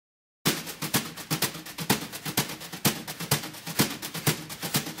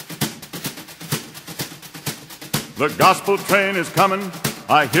The gospel train is coming,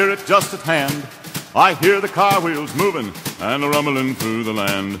 I hear it just at hand. I hear the car wheels moving and rumbling through the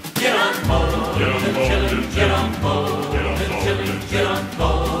land. Get on board, get on board, get on board, get on board, get on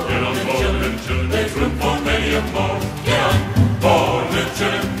board, get on board, there's room for many a more. Get on board, little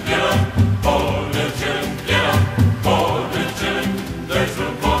children, get on board, little children, get on board, little children, there's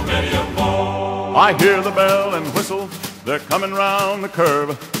room for many a more. I hear the bell and whistle, they're coming round the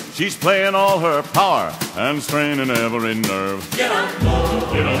curve. She's playing all her power and straining every nerve. Get on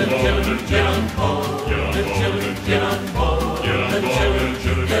board, little children, get on board, little children, get on board, little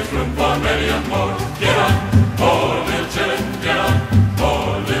children, there's room for many a more. Get on board, little children, get on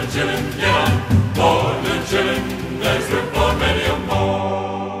board, little children, get on board, little children, there's room for many a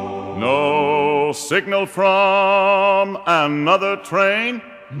more. No signal from another train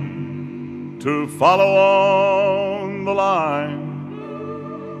to follow on the line.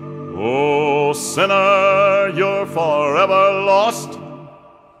 Oh, sinner, you're forever lost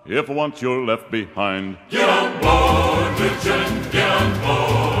if once you're left behind. Get on board, little children, get on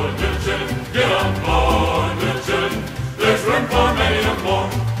board, little children, get on board, little children, there's room for many a more.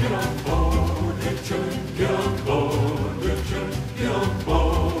 Get on board, little children, get on board, little children, get on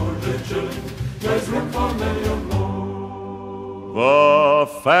board, little children, there's room for many a more.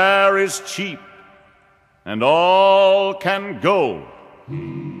 The fare is cheap and all can go.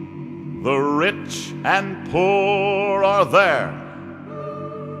 The rich and poor are there.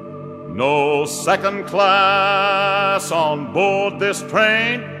 No second class on board this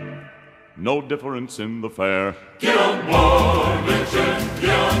train, no difference in the fare. Get on board, little children,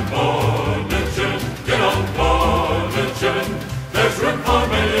 get on board, little children, get on board, little children, there's room for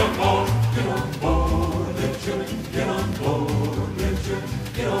many a more. Get on board, little children, get on board, little children,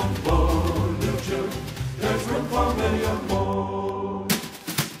 get on board, little children, there's room for many a more.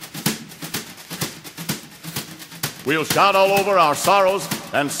 We'll shout all over our sorrows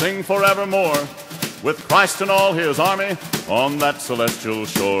and sing forevermore, with Christ and all his army on that celestial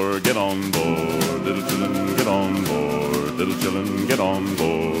shore. Get on board, little children, get on board, little children, get on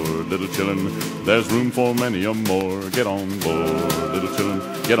board, little children, there's room for many a more. Get on board, little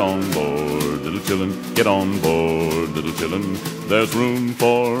children, get on board, little children, get on board, little children, there's room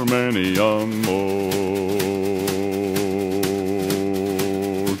for many a more.